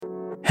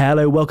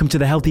Hello, welcome to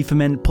the Healthy for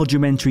Men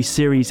Podumentary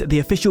series, the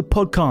official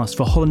podcast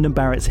for Holland &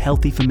 Barrett's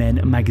Healthy for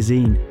Men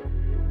magazine.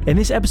 In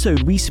this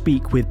episode, we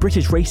speak with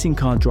British racing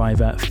car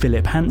driver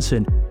Philip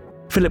Hanson.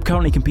 Philip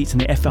currently competes in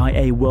the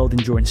FIA World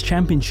Endurance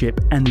Championship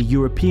and the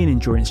European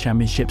Endurance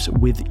Championships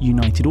with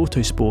United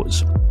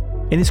Autosports.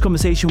 In this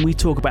conversation, we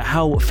talk about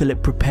how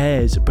Philip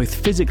prepares both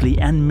physically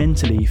and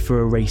mentally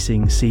for a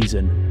racing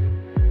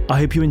season. I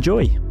hope you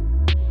enjoy.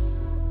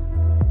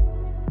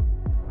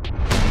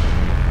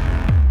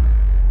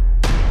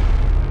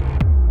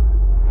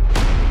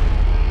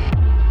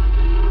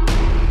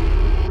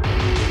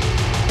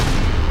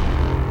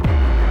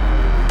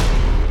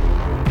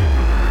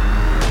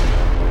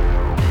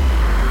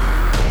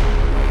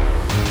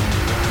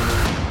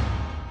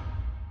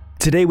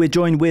 Today we're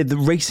joined with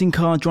racing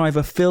car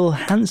driver Phil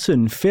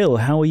Hanson. Phil,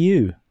 how are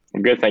you?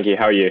 I'm good, thank you.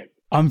 How are you?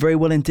 I'm very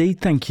well indeed,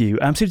 thank you.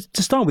 So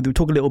to start with, we'll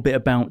talk a little bit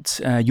about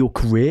your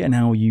career and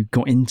how you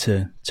got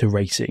into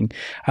racing.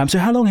 So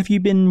how long have you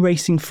been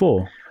racing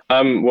for?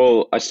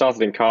 Well, I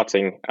started in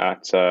karting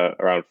at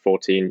around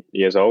 14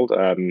 years old,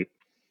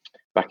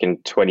 back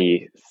in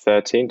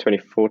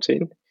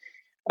 2014.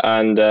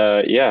 And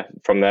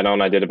from then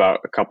on, I did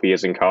about a couple of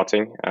years in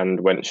karting and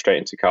went straight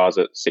into cars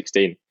at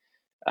 16.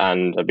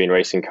 And I've been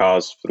racing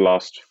cars for the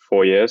last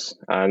 4 years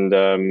and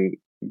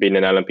been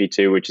in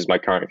LMP2, which is my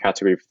current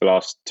category, for the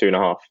last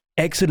 2.5.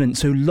 Excellent.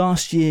 So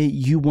last year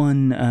you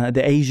won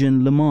the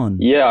Asian Le Mans.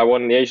 Yeah, I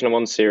won the Asian Le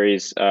Mans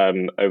series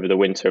over the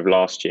winter of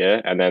last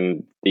year. And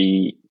then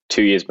the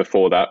 2 years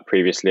before that,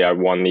 previously, I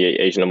won the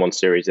Asian Le Mans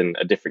series in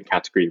a different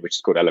category, which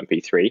is called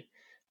LMP3,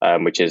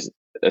 which is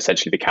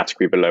essentially the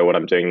category below what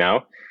I'm doing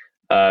now.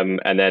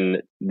 And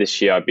then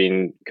this year I've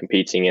been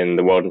competing in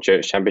the World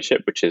Endurance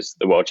Championship, which is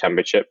the World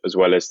Championship, as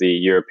well as the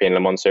European Le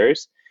Mans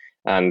Series.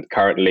 And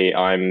currently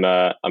I'm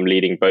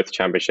leading both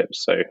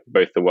championships, so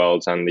both the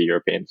Worlds and the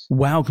Europeans.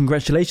 Wow,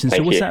 congratulations.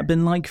 Thank so what's you. that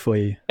been like for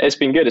you? It's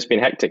been good. It's been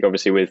hectic,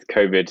 obviously, with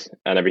COVID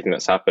and everything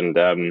that's happened.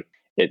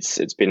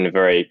 It's been a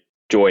very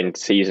joined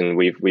season.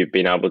 We've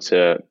been able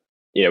to,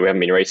 we haven't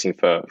been racing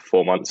for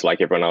 4 months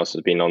like everyone else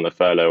has been on the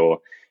furlough or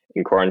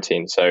in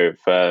quarantine. So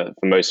for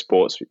most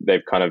sports,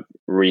 they've kind of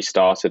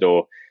restarted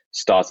or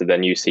started their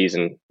new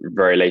season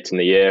very late in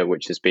the year,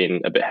 which has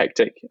been a bit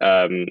hectic.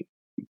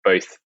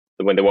 Both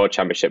when the World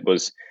Championship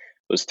was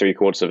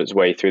 3/4 of its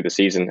way through the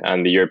season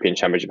and the European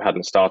Championship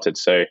hadn't started.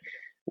 So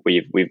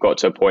we've got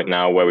to a point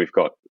now where we've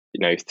got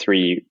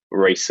 3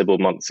 raceable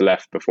months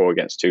left before it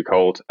gets too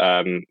cold.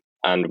 And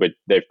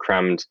they've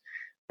crammed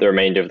the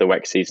remainder of the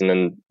WEC season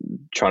and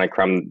trying to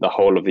cram the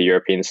whole of the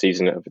European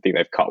season. I think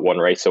they've cut 1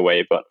 race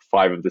away, but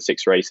 5 of the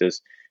 6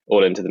 races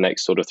all into the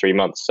next sort of 3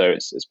 months. So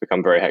it's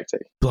become very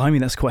hectic. Blimey,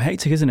 that's quite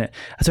hectic, isn't it?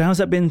 So how's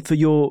that been for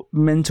your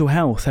mental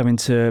health, having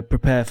to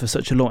prepare for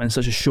such a lot in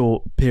such a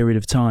short period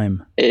of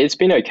time? It's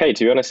been okay,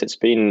 to be honest. It's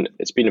been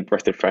a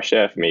breath of fresh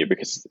air for me,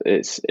 because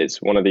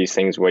it's one of these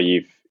things where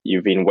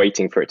you've been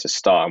waiting for it to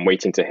start and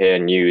waiting to hear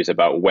news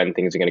about when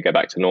things are going to go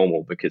back to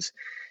normal, because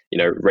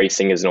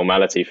racing is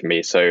normality for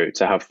me. So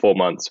to have 4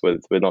 months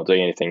with not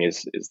doing anything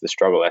is the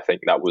struggle. I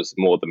think that was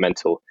more the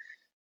mental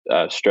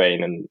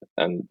strain,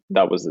 and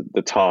that was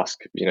the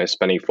task.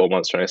 Spending 4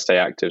 months trying to stay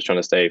active, trying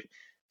to stay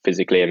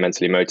physically and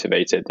mentally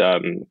motivated.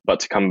 But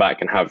to come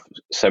back and have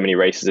so many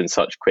races in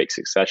such quick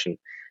succession,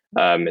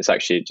 it's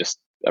actually just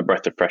a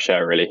breath of fresh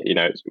air, really.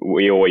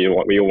 We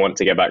all want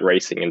to get back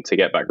racing, and to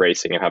get back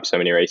racing and have so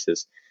many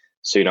races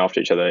soon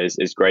after each other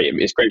is great.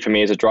 It's great for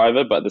me as a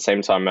driver, but at the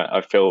same time,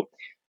 I feel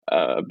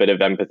a bit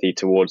of empathy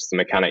towards the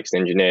mechanics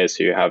and engineers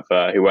who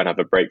won't have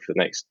a break for the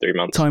next 3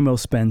 months. Time well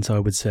spent, I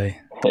would say.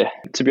 Yeah.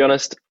 To be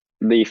honest,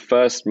 the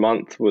first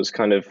month was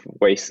kind of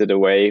wasted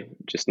away,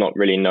 just not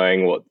really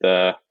knowing what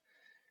the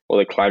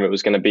climate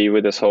was going to be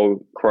with this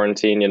whole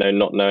quarantine.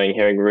 Not knowing,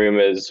 hearing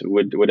rumors.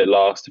 Would it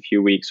last a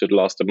few weeks? Would it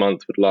last a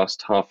month? Would it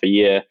last half a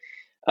year?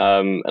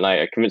 And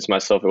I convinced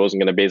myself it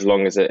wasn't going to be as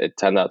long as it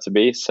turned out to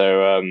be.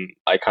 So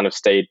I kind of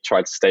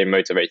tried to stay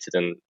motivated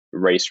and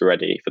race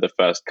ready for the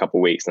first couple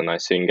of weeks, and I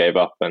soon gave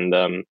up. And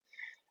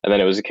then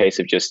it was a case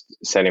of just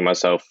setting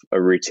myself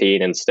a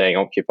routine and staying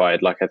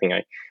occupied. Like, I think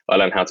I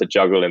learned how to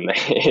juggle in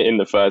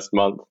the first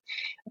month.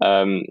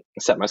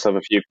 Set myself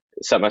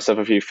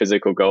a few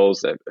physical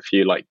goals, a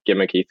few like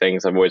gimmicky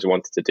things I've always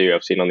wanted to do.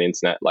 I've seen on the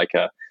internet, like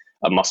a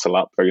muscle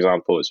up, for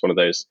example. It's one of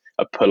those,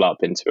 a pull up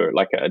into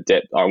like a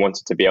dip. I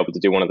wanted to be able to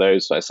do one of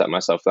those, so I set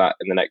myself that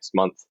in the next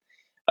month.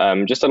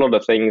 Just a lot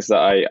of things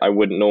that I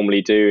wouldn't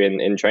normally do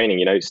in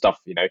training. Stuff.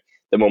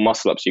 The more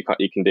muscle ups you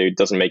can do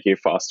doesn't make you a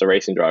faster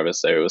racing driver.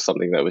 So it was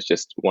something that was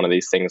just one of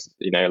these things.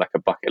 Like a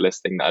bucket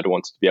list thing that I'd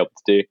wanted to be able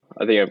to do.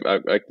 I think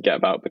I can get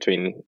about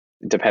between.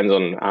 Depends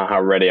on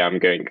how ready I'm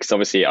going, because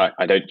obviously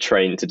I don't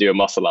train to do a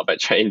muscle up. I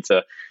train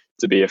to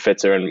be a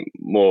fitter and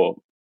more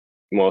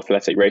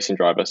athletic racing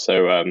driver.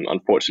 So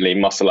unfortunately,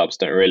 muscle ups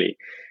don't really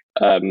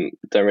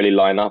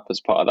line up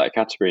as part of that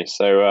category.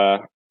 So I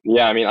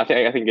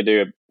think I could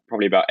do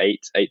probably about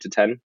 8 to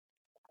 10,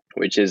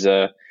 which is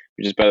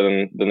which is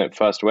better than it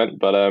first went.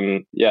 But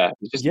yeah,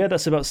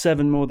 that's about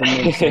 7 more than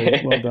me. So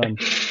well done.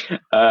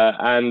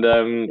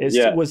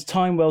 It was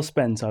time well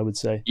spent, I would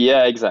say.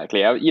 Yeah,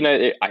 exactly.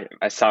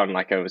 I sound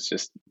like I was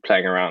just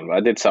playing around, but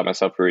I did set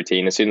myself a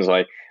routine. As soon as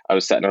I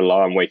was setting an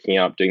alarm, waking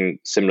up, doing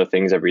similar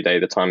things every day,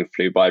 the time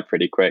flew by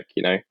pretty quick.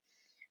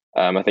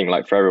 I think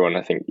like for everyone,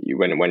 I think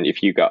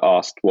if you got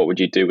asked what would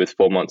you do with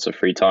 4 months of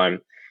free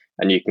time,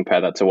 and you compare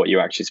that to what you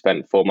actually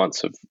spent 4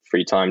 months of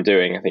free time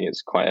doing, I think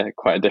it's quite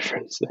a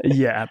difference.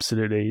 Yeah,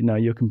 absolutely. No,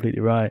 you're completely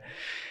right.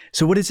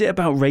 So what is it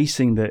about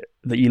racing that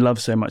you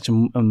love so much,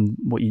 and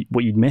what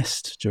you'd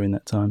missed during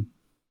that time?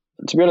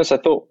 To be honest, I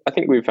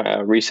think we've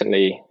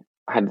recently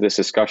had this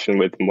discussion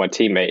with my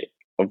teammate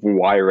of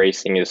why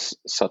racing is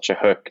such a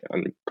hook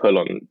and pull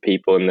on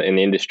people in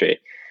the industry.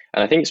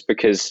 And I think it's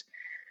because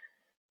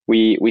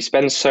we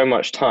spend so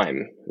much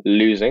time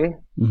losing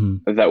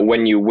that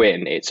when you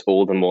win, it's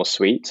all the more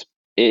sweet.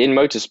 In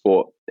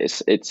motorsport,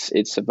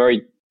 it's a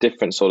very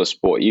different sort of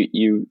sport.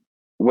 You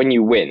when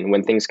you win,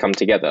 when things come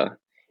together,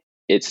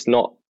 it's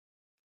not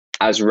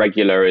as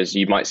regular as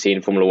you might see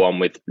in Formula One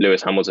with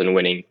Lewis Hamilton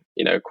winning,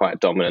 quite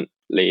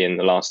dominantly in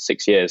the last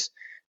 6 years.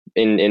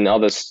 In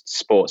other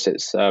sports,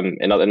 it's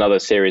in other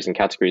series and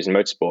categories in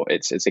motorsport,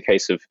 it's a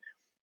case of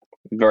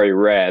very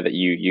rare that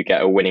you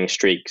get a winning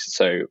streak.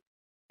 So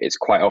it's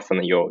quite often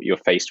that you're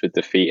faced with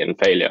defeat and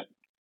failure,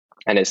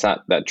 and it's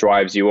that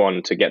drives you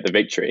on to get the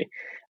victory.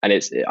 And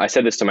I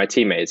said this to my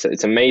teammates,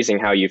 it's amazing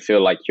how you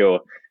feel like you're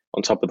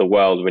on top of the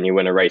world when you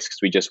win a race, because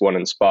we just won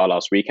in Spa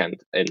last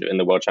weekend in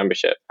the World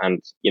Championship, and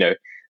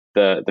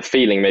the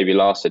feeling maybe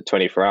lasted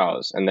 24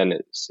 hours, and then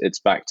it's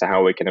back to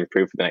how we can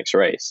improve for the next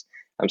race.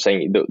 I'm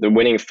saying the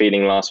winning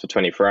feeling lasts for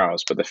 24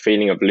 hours, but the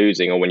feeling of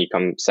losing, or when you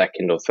come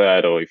second or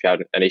third, or if you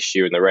had an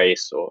issue in the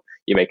race or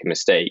you make a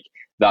mistake,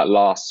 that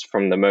lasts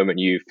from the moment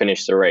you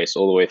finish the race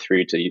all the way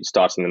through to you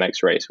starting the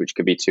next race, which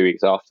could be 2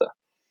 weeks after.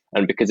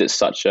 And because it's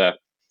such a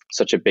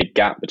big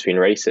gap between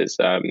races,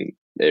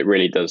 it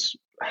really does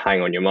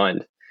hang on your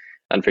mind.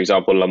 And for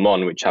example, Le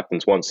Mans, which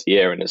happens once a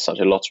year and is such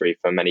a lottery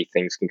for many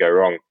things can go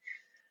wrong,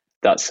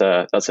 that's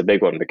a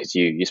big one, because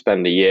you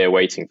spend a year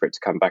waiting for it to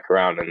come back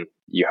around, and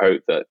you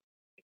hope that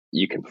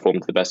you can perform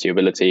to the best of your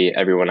ability.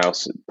 Everyone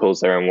else pulls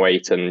their own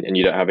weight, and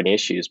you don't have any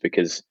issues,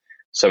 because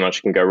so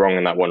much can go wrong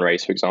in that one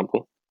race, for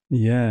example.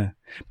 Yeah,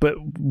 but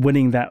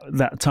winning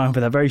that time for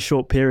that very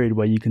short period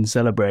where you can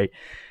celebrate,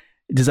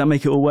 does that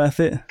make it all worth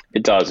it?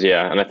 It does,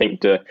 yeah. And I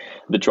think the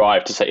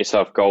drive to set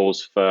yourself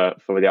goals for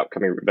the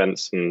upcoming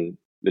events and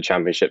the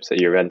championships that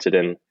you're entered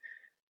in,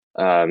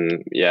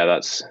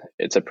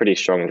 it's a pretty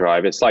strong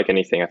drive. It's like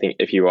anything. I think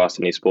if you ask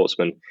any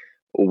sportsman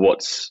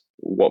what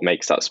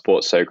makes that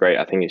sport so great,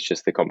 I think it's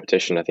just the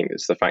competition. I think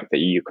it's the fact that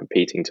you're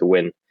competing to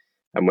win.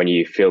 And when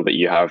you feel that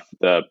you have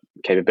the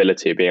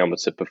capability of being able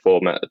to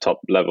perform at a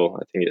top level,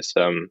 I think it's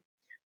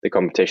the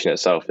competition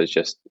itself is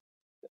just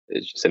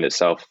in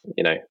itself,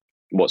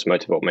 what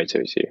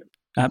motivates you.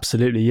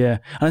 Absolutely, yeah.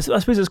 And I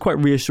suppose it's quite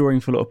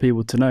reassuring for a lot of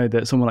people to know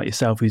that someone like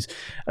yourself, who's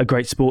a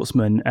great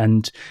sportsman,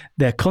 and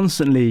they're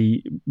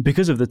constantly,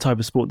 because of the type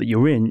of sport that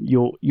you're in,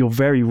 you're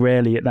very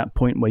rarely at that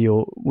point where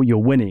you're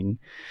winning.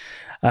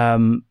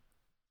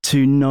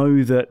 To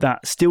know that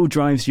still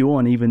drives you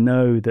on, even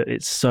though that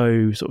it's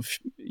so sort of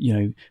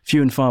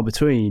few and far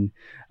between.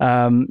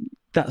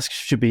 That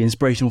should be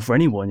inspirational for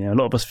anyone. A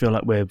lot of us feel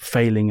like we're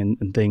failing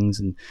and things,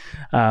 and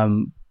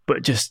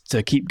but just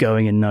to keep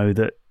going and know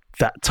that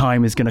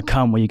time is going to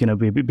come where you're going to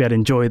be able to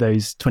enjoy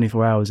those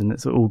 24 hours, and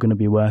it's all going to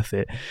be worth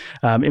it.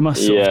 It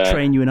must sort of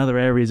train you in other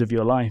areas of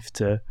your life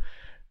to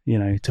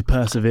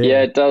persevere.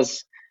 Yeah, it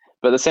does.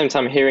 But at the same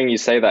time, hearing you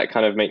say that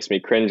kind of makes me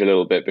cringe a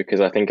little bit, because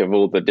I think of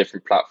all the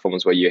different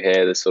platforms where you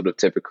hear the sort of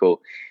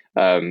typical,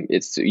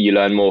 you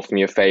learn more from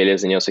your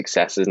failures and your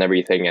successes and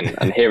everything.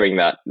 And hearing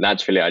that,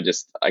 naturally,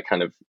 I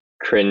kind of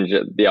cringe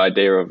at the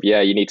idea of,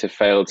 you need to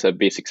fail to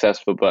be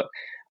successful. But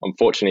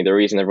unfortunately, the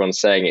reason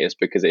everyone's saying it is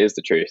because it is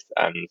the truth.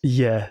 And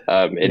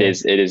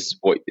it is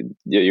what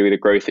the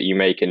growth that you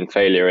make in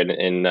failure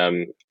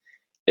in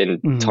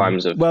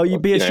times of. Well,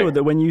 you'd be assured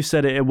that when you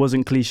said it, it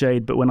wasn't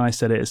cliched, but when I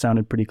said it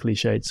saunded pretty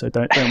cliched. So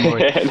don't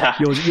worry.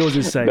 Yours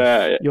is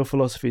safe. Your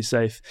philosophy is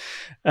safe.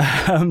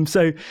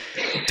 So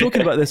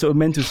talking about the sort of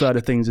mental side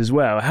of things as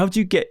well, how do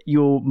you get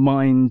your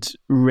mind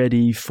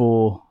ready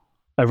for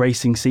a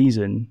racing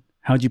season?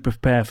 How do you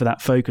prepare for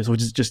that focus, or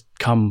does it just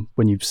come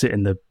when you sit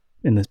in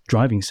the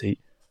driving seat?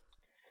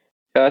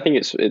 I think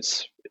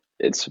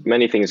it's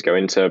many things go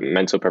into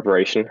mental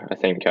preparation. I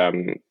think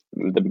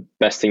the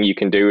best thing you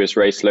can do is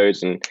race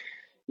loads, and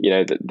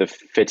the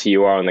fitter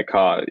you are in the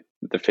car,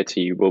 the fitter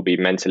you will be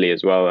mentally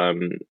as well.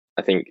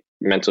 I think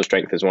mental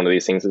strength is one of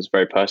these things that's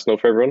very personal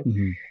for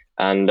everyone,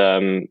 and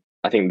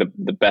I think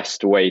the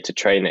best way to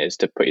train it is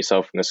to put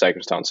yourself in the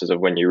circumstances of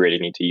when you really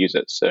need to use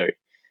it. So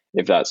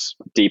if that's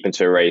deep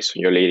into a race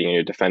when you're leading and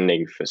you're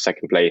defending for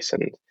second place,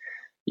 and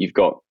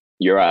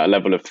you're at a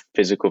level of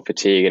physical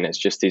fatigue, and it's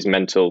just these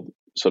mental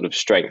sort of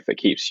strength that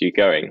keeps you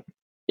going.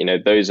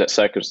 Those are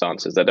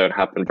circumstances that don't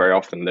happen very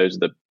often. Those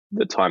are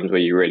the times where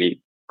you really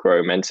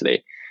grow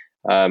mentally.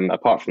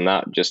 Apart from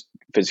that, just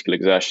physical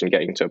exertion,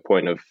 getting to a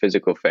point of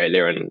physical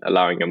failure and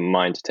allowing your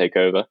mind to take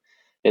over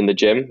in the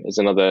gym is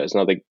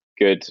another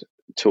good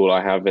tool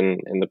I have in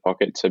the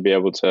pocket to be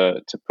able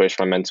to push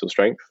my mental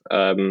strength.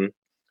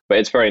 But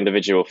it's very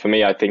individual. For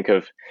me, I think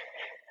of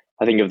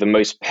the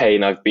most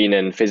pain I've been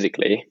in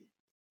physically,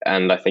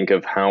 and I think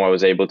of how I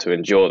was able to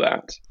endure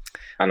that.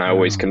 And I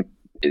always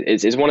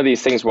it's one of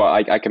these things where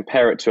I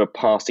compare it to a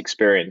past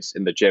experience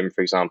in the gym,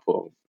 for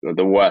example,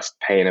 the worst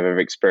pain I've ever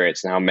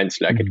experienced, and how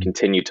mentally I could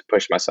continue to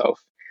push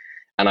myself.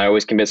 And I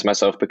always convince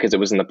myself, because it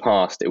was in the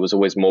past, it was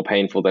always more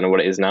painful than what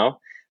it is now.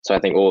 So I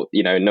think,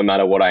 no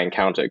matter what I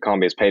encounter, it can't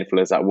be as painful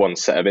as that one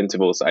set of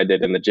intervals I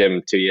did in the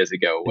gym 2 years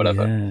ago or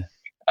whatever.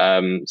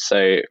 Yeah.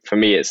 So for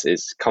me,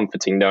 it's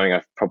comforting knowing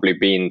I've probably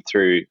been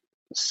through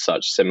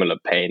such similar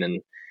pain,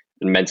 and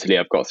mentally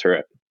I've got through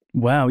it.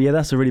 Wow. Yeah,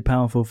 that's a really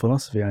powerful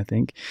philosophy, I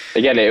think.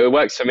 Again, it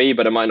works for me,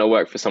 but it might not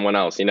work for someone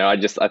else.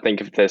 I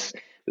think of this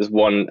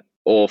one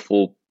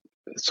awful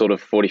sort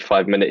of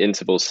 45-minute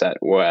interval set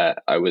where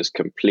I was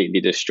completely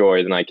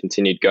destroyed, and I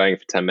continued going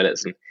for 10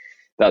 minutes. And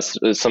that's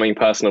something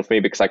personal for me,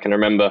 because I can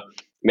remember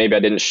maybe I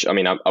didn't,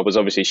 I was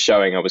obviously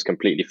showing I was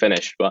completely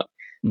finished, but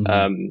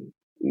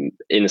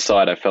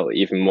inside I felt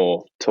even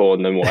more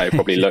torn than what I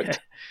probably looked.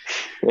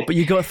 But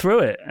you got through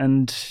it,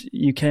 and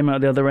you came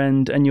out the other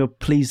end, and you're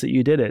pleased that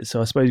you did it.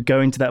 So I suppose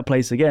going to that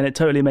place again, it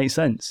totally makes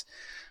sense.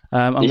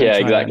 I'm going to try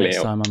exactly. that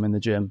next time I'm in the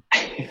gym.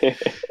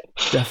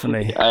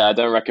 Definitely. I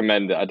don't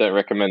recommend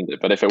it.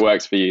 But if it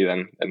works for you,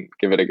 then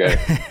give it a go.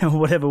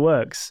 Whatever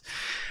works.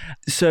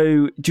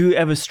 So do you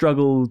ever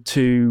struggle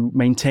to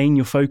maintain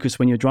your focus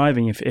when you're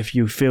driving, if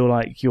you feel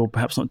like you're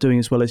perhaps not doing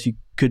as well as you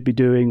could be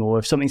doing, or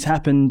if something's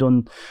happened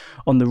on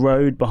the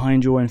road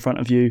behind you or in front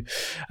of you?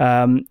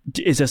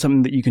 Is there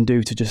something that you can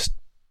do to just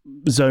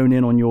zone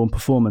in on your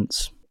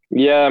performance?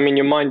 Yeah,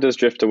 your mind does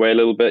drift away a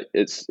little bit.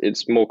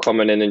 It's more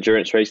common in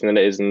endurance racing than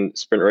it is in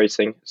sprint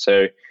racing.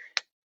 So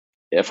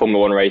a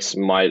Formula One race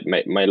may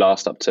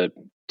last up to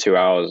 2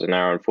 hours, an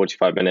hour and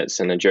 45 minutes,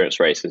 and endurance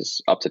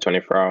races up to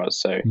 24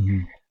 hours. So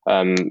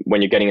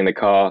when you're getting in the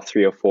car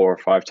 3 or 4 or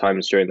 5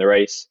 times during the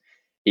race,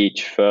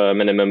 each for a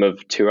minimum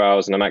of 2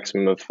 hours and a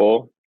maximum of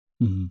 4,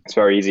 it's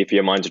very easy for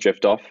your mind to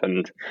drift off.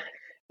 And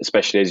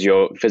especially as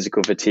your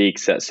physical fatigue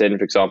sets in,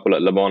 for example,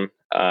 at Le Mans,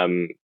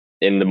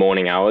 in the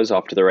morning hours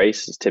after the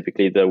race is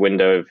typically the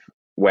window of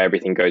where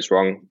everything goes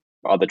wrong.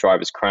 Other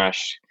drivers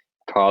crash,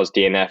 cars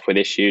DNF with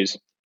issues.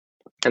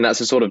 And that's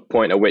the sort of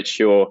point at which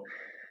your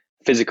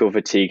physical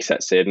fatigue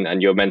sets in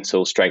and your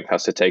mental strength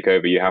has to take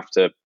over. You have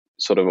to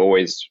sort of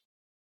always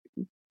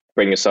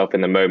bring yourself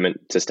in the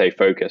moment to stay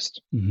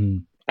focused.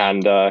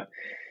 And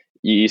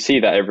you see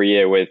that every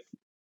year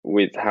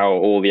with how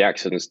all the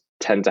accidents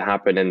tend to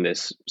happen in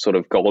this sort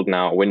of golden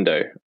hour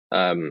window,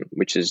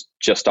 which is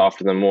just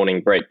after the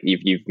morning break.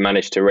 You've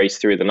managed to race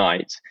through the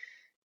night,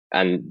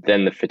 and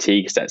then the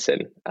fatigue sets in.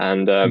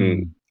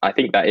 And I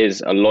think that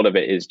is a lot of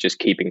it is just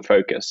keeping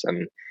focus,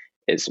 and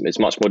it's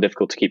much more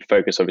difficult to keep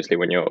focus, obviously,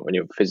 when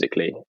you're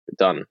physically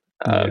done.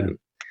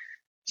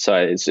 So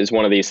it's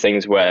one of these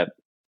things where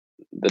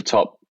the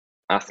top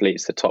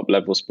athletes, the top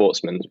level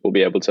sportsmen, will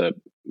be able to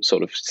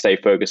sort of stay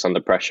focused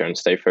under pressure and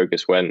stay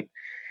focused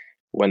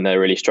when they're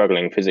really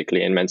struggling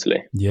physically and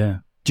mentally. Yeah.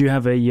 Do you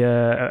have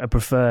a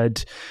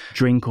preferred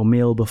drink or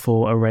meal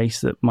before a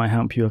race that might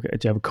help you? Do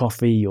you have a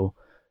coffee or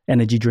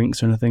energy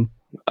drinks or anything?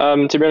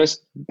 To be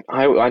honest,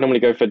 I normally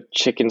go for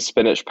chicken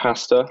spinach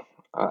pasta.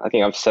 I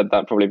think I've said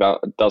that probably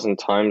about a dozen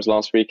times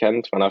last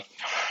weekend when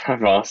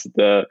I've asked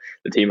the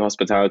team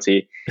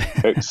hospitality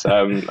cooks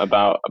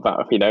about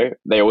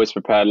they always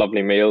prepare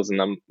lovely meals,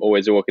 and I'm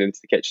always walking into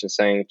the kitchen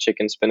saying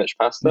chicken spinach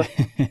pasta,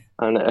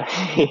 and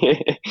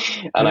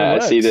I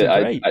see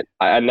that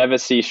I never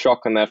see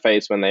shock on their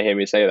face when they hear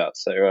me say that.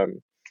 So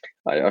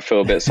I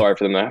feel a bit sorry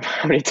for them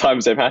how many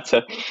times they've had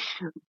to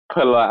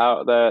pull that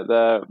out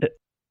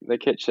the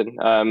kitchen.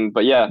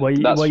 But yeah,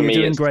 that's for me.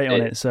 You're doing great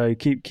on it, so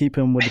keep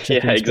them with the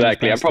chicken. Yeah,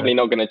 exactly. I'm probably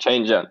not going to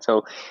change it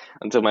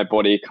until my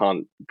body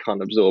can't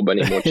absorb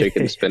any more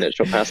chicken spinach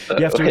or pasta.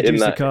 You have to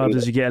reduce the carbs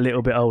as you get a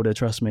little bit older,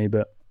 trust me.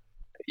 But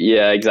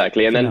yeah,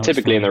 exactly. And then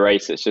typically in the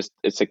race,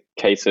 it's a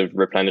case of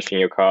replenishing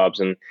your carbs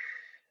and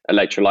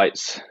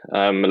electrolytes.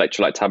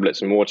 Electrolyte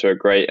tablets and water are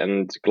great,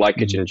 and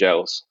glycogen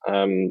gels.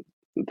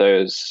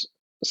 Those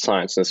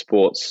science and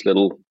sports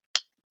little,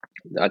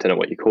 I don't know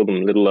what you call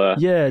them, little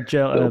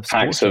little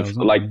packs of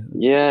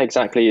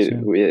exactly.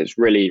 So it's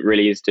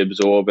really easy to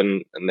absorb,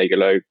 and they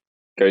go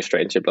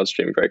straight into your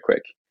bloodstream very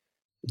quick.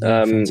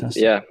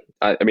 Fantastic.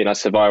 I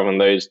survive on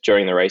those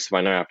during the race if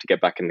I know I have to get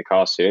back in the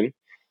car soon.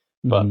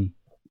 But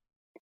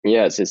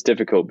it's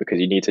difficult because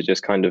you need to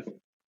just kind of,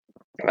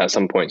 at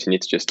some points, you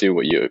need to just do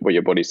what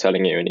your body's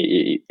telling you and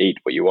eat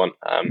what you want.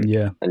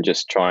 And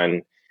just try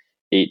and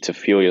eat to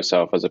fuel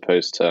yourself, as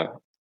opposed to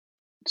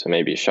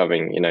maybe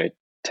shoving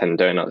 10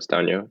 donuts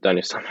down your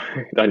stomach,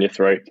 down your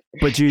throat.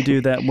 But do you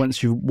do that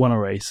once you've won a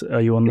race?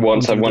 Are you on?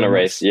 Once I've won a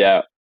race,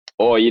 yeah.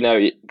 Or,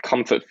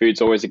 comfort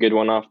food's always a good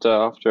one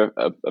after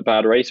a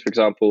bad race. For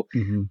example,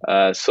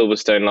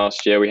 Silverstone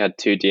last year, we had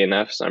 2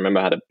 DNFs. I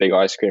remember I had a big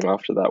ice cream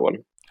after that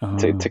one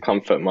to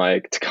comfort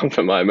my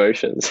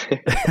emotions.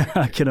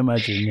 I can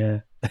imagine, yeah.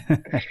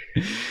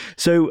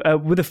 So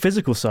with the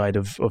physical side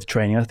of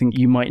training, I think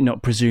you might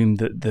not presume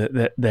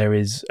that there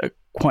is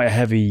quite a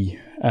heavy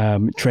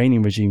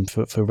training regime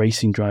for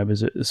racing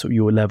drivers at sort of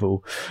your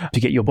level to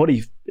get your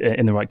body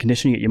in the right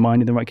condition, get your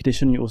mind in the right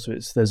condition. Also,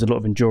 there's a lot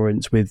of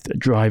endurance with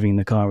driving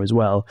the car as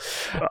well.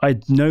 I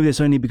know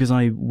this only because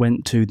I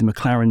went to the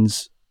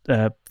McLaren's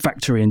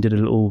factory and did a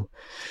little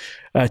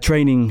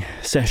training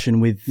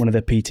session with one of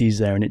their PTs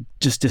there, and it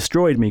just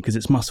destroyed me because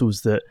it's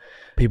muscles that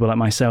people like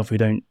myself who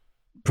don't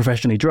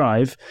professionally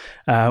drive,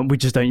 we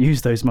just don't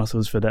use those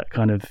muscles for that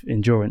kind of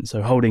endurance.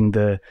 So holding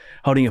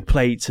a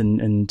plate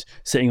and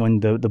sitting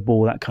on the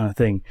ball, that kind of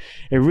thing,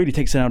 it really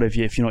takes it out of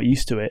you if you're not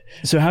used to it.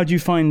 So how do you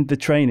find the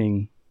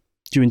training?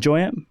 Do you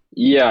enjoy it?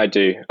 Yeah, I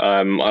do.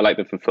 I like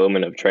the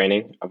fulfillment of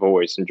training. I've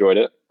always enjoyed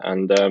it,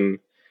 and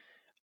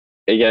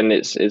again,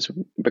 it's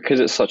because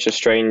it's such a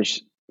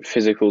strange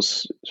physical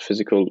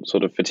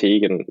sort of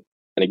fatigue and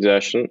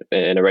exertion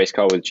in a race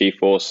car with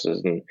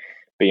G-forces and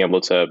being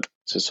able to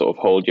sort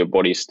of hold your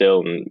body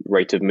still, and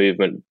rate of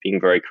movement being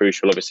very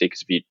crucial, obviously,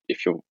 because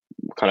if you're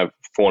kind of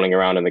falling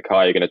around in the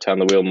car, you're going to turn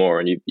the wheel more,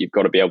 and you've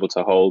got to be able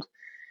to hold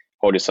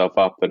yourself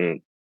up.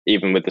 And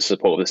even with the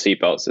support of the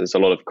seatbelts, there's a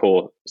lot of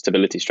core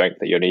stability strength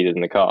that you're needed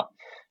in the car,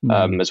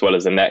 as well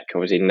as the neck.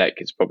 Obviously, neck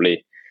is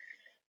probably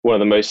one of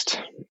the most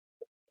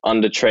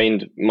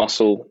undertrained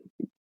muscle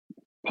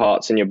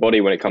parts in your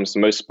body when it comes to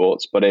most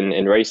sports, but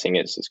in racing,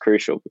 it's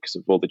crucial because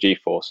of all the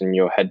G-force and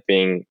your head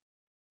being,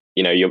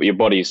 your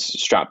body's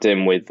strapped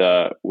in with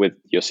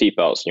your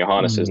seatbelts and your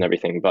harnesses and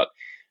everything, but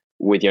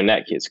with your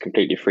neck, it's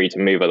completely free to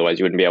move. Otherwise,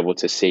 you wouldn't be able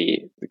to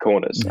see the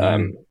corners.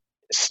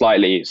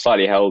 Slightly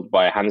held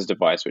by a hands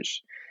device,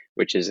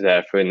 which is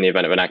there for in the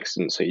event of an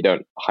accident, so you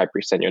don't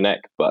hyperextend your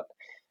neck. But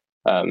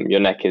your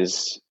neck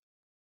is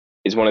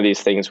one of these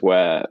things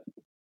where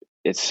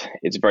it's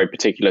very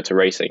particular to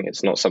racing.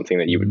 It's not something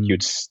that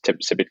you'd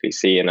typically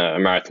see in a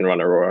marathon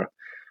runner or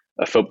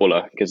a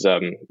footballer, because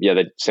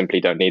they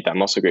simply don't need that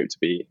muscle group to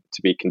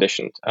be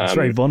conditioned. It's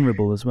very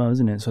vulnerable as well,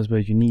 isn't it? So I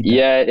suppose you need that.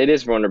 Yeah, it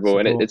is vulnerable,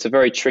 support. And it's a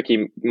very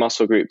tricky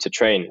muscle group to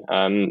train.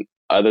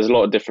 There's a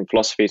lot of different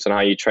philosophies on how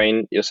you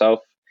train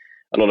yourself.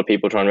 A lot of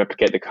people try and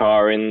replicate the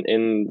car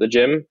in the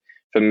gym.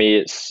 For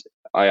me,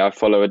 I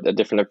follow a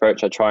different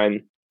approach. I try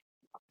and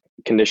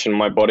condition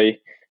my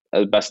body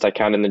as best I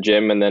can in the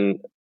gym, and then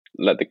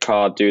let the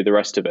car do the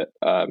rest of it.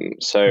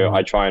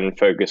 I try and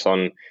focus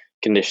on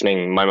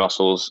conditioning my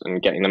muscles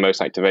and getting the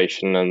most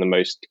activation and the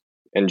most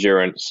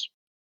endurance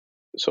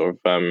sort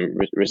of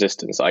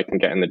resistance I can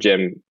get in the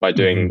gym by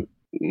doing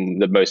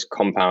the most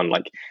compound,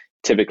 like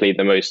typically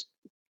the most,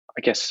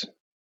 I guess,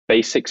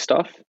 basic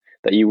stuff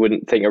that you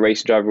wouldn't think a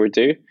race driver would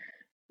do,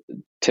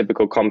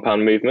 typical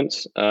compound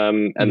movements.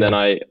 And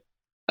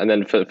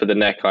then for the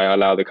neck, I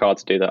allow the car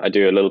to do that. I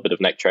do a little bit of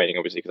neck training,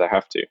 obviously, because I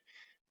have to,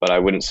 but I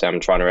wouldn't say I'm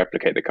trying to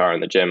replicate the car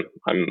in the gym.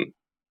 I'm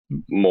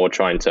more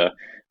trying to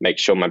make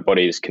sure my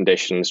body's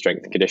condition,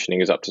 strength and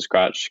conditioning is up to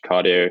scratch,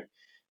 cardio,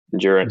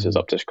 endurance is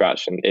up to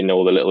scratch in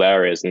all the little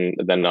areas. And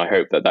then I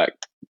hope that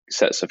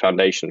sets a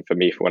foundation for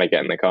me for when I get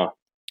in the car.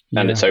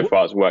 And so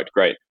far it's worked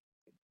great.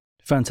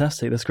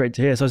 Fantastic. That's great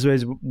to hear. So I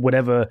suppose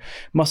whatever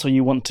muscle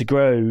you want to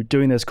grow,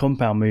 doing those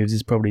compound moves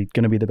is probably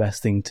going to be the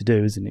best thing to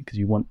do, isn't it? Because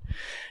you want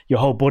your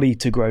whole body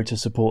to grow to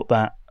support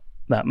that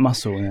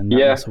muscle, and that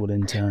muscle will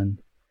in turn.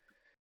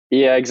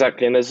 Yeah,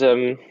 exactly. And there's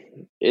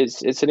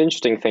it's an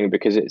interesting thing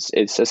because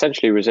it's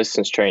essentially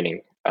resistance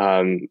training,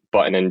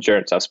 but an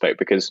endurance aspect,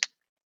 because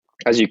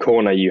as you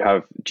corner, you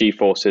have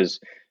G-forces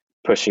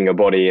pushing your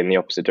body in the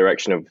opposite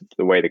direction of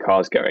the way the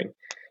car's going.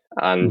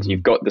 And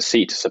you've got the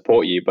seat to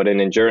support you. But in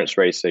endurance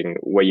racing,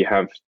 where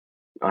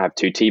I have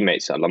 2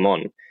 teammates at Le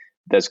Mans,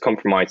 there's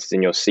compromises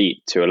in your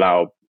seat to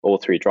allow all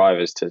 3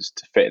 drivers to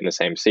fit in the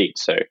same seat.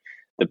 So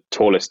the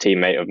tallest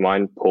teammate of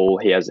mine, Paul,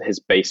 he has his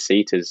base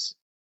seat is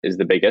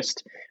the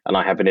biggest, and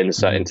I have an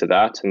insert into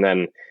that. And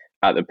then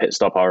at the pit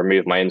stop, I'll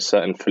remove my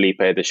insert, and Felipe,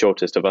 the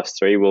shortest of us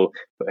 3, will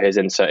put his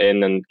insert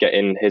in and get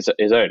in his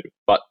own.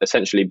 But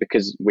essentially,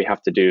 because we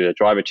have to do a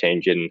driver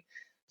change in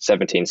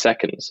 17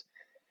 seconds,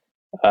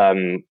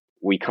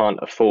 we can't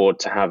afford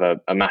to have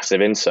a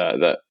massive insert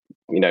that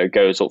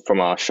goes up from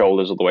our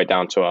shoulders all the way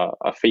down to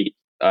our feet.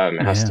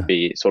 It has to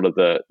be sort of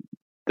the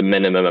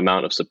minimum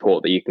amount of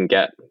support that you can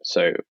get.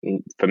 So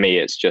for me,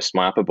 it's just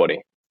my upper body,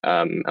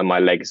 and my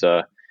legs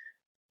are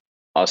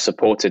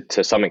supported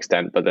to some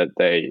extent, but that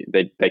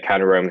they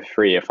can roam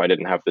free if I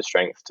didn't have the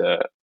strength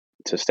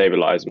to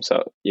stabilize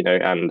himself,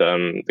 and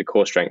the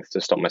core strength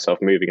to stop myself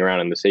moving around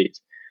in the seat.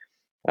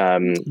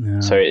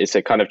 So it's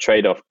a kind of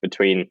trade-off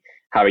between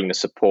having the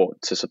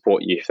support to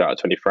support you throughout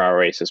a 24-hour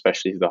race,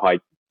 especially the high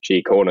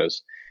G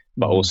corners,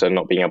 but also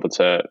not being able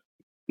to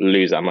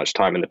lose that much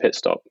time in the pit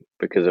stop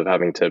because of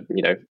having to,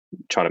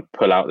 trying to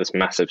pull out this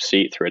massive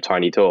seat through a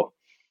tiny door.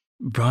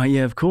 Right,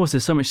 yeah, of course.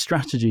 There's so much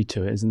strategy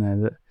to it, isn't there?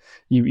 That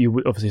you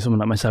would, obviously, someone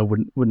like myself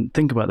wouldn't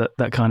think about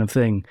that kind of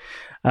thing.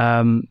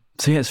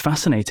 So yeah, it's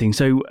fascinating.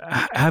 So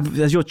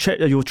has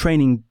your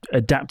training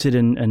adapted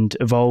and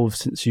evolved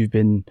since you've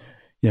been,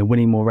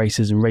 winning more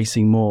races and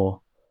racing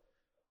more,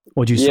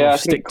 or do you sort of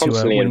stick to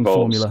a winning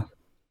formula?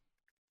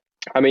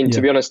 I mean,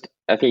 to be honest,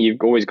 I think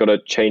you've always got to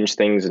change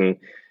things and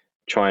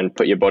try and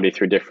put your body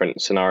through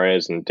different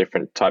scenarios and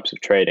different types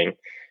of training.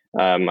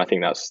 I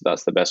think that's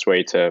the best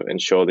way to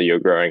ensure that you're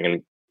growing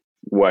and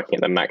working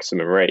at the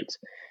maximum rate.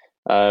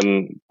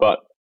 But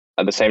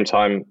at the same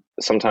time,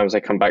 sometimes I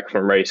come back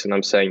from a race and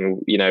I'm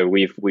saying,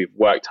 we've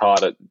worked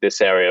hard at this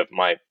area of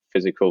my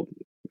physical,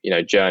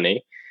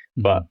 journey,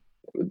 but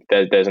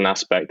there's an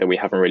aspect that we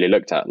haven't really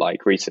looked at.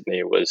 Like recently,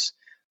 it was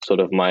sort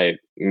of my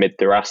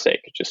mid-thoracic.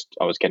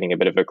 I was getting a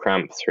bit of a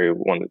cramp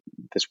through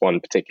this one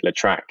particular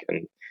track,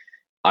 and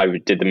I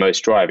did the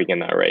most driving in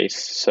that race.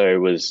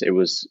 So it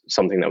was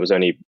something that was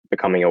only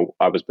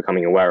I was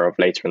becoming aware of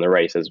later in the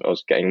race as I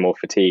was getting more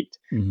fatigued.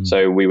 Mm-hmm.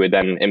 So we would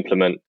then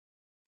implement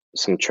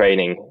some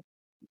training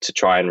to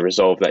try and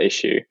resolve that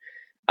issue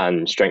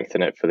and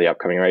strengthen it for the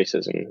upcoming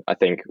races. And I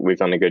think we've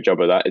done a good job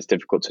of that. It's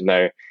difficult to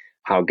know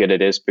how good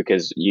it is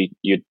because you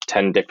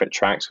 10 different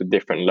tracks with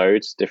different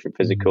loads, different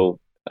physical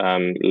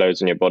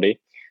loads on your body.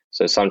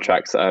 So some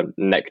tracks are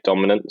neck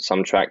dominant,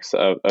 some tracks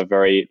are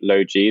very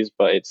low Gs,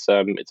 but it's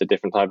a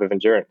different type of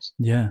endurance.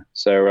 Yeah.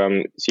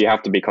 So you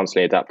have to be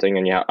constantly adapting,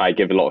 and I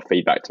give a lot of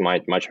feedback to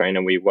my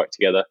trainer. We work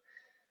together,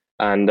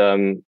 and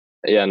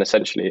and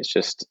essentially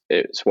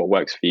it's what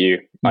works for you.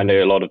 I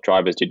know a lot of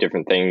drivers do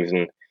different things,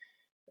 and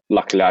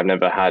luckily I've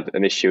never had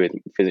an issue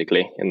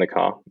physically in the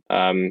car.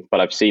 But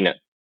I've seen it.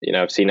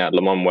 I've seen it at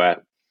Le Mans where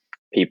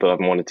people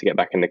haven't wanted to get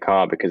back in the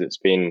car because it's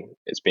been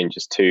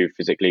just too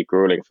physically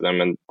grueling for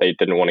them, and they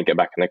didn't want to get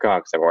back in the car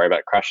because they worry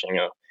about crashing,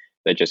 or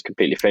they're just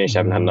completely finished,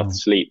 haven't had enough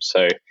sleep.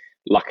 So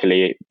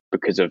luckily,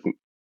 because of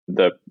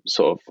the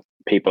sort of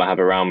people I have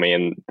around me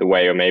and the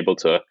way I'm able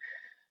to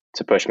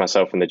push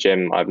myself in the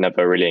gym, I've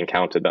never really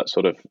encountered that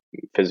sort of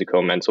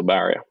physical mental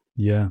barrier.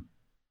 Yeah.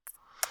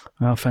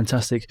 Oh,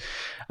 fantastic.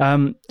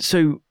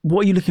 So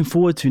what are you looking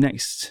forward to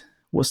next?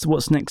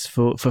 What's next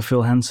for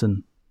Phil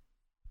Hansen?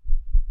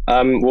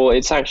 Well,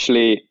 it's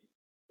actually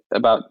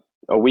about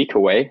a week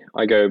away.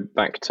 I go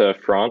back to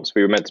France.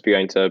 We were meant to be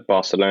going to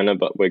Barcelona,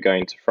 but we're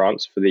going to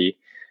France for the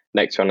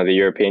next round of the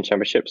European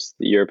Championships,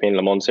 the European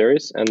Le Mans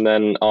Series. And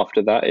then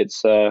after that,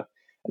 it's a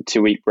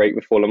 2-week break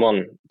before Le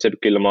Mans.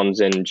 Typically, Le Mans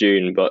in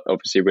June, but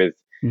obviously with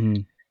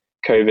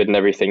COVID and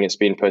everything, it's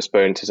been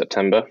postponed to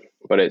September.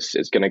 But it's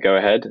going to go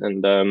ahead,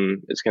 and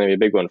it's going to be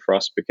a big one for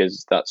us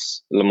because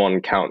Le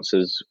Mans counts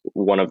as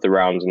one of the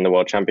rounds in the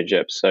World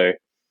Championships. So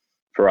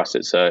for us,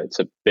 it's a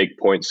big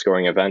point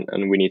scoring event,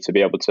 and we need to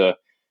be able to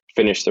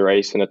finish the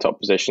race in a top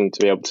position to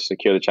be able to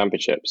secure the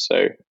championship.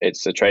 So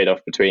it's a trade-off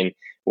between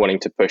wanting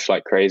to push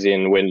like crazy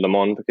and win Le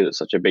Mans because it's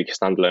such a big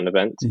standalone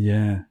event.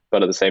 Yeah.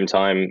 But at the same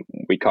time,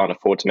 we can't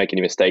afford to make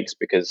any mistakes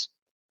because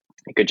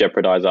it could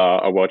jeopardize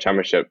our World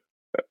Championship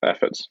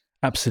efforts.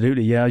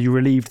 Absolutely. Yeah. Are you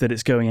relieved that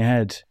it's going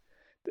ahead?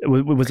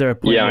 Was there a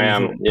point where I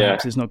am.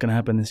 Perhaps it's not going to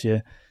happen this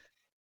year?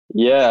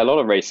 Yeah, a lot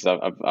of races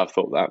I've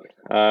thought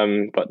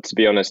that. But to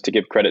be honest, to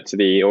give credit to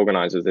the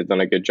organisers, they've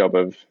done a good job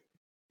of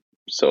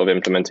sort of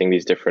implementing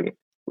these different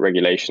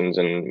regulations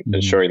and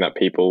ensuring that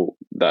people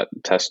that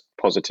test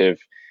positive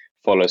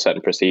follow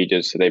certain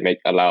procedures so they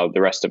allow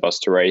the rest of us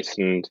to race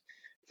and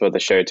for the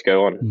show to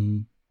go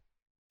on.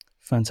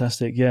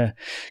 Fantastic. Yeah.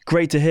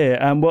 Great to hear.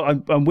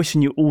 Well, I'm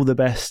wishing you all the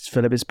best,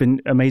 Philip. It's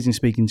been amazing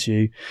speaking to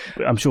you.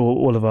 I'm sure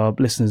all of our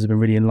listeners have been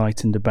really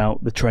enlightened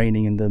about the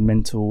training and the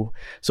mental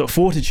sort of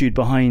fortitude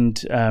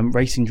behind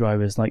racing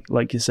drivers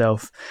like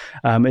yourself.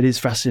 It is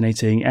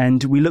fascinating,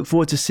 and we look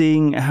forward to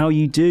seeing how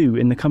you do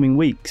in the coming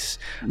weeks.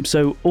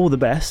 So all the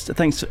best.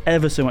 Thanks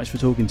ever so much for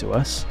talking to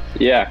us.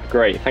 Yeah,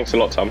 great. Thanks a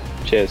lot, Tom.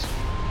 Cheers.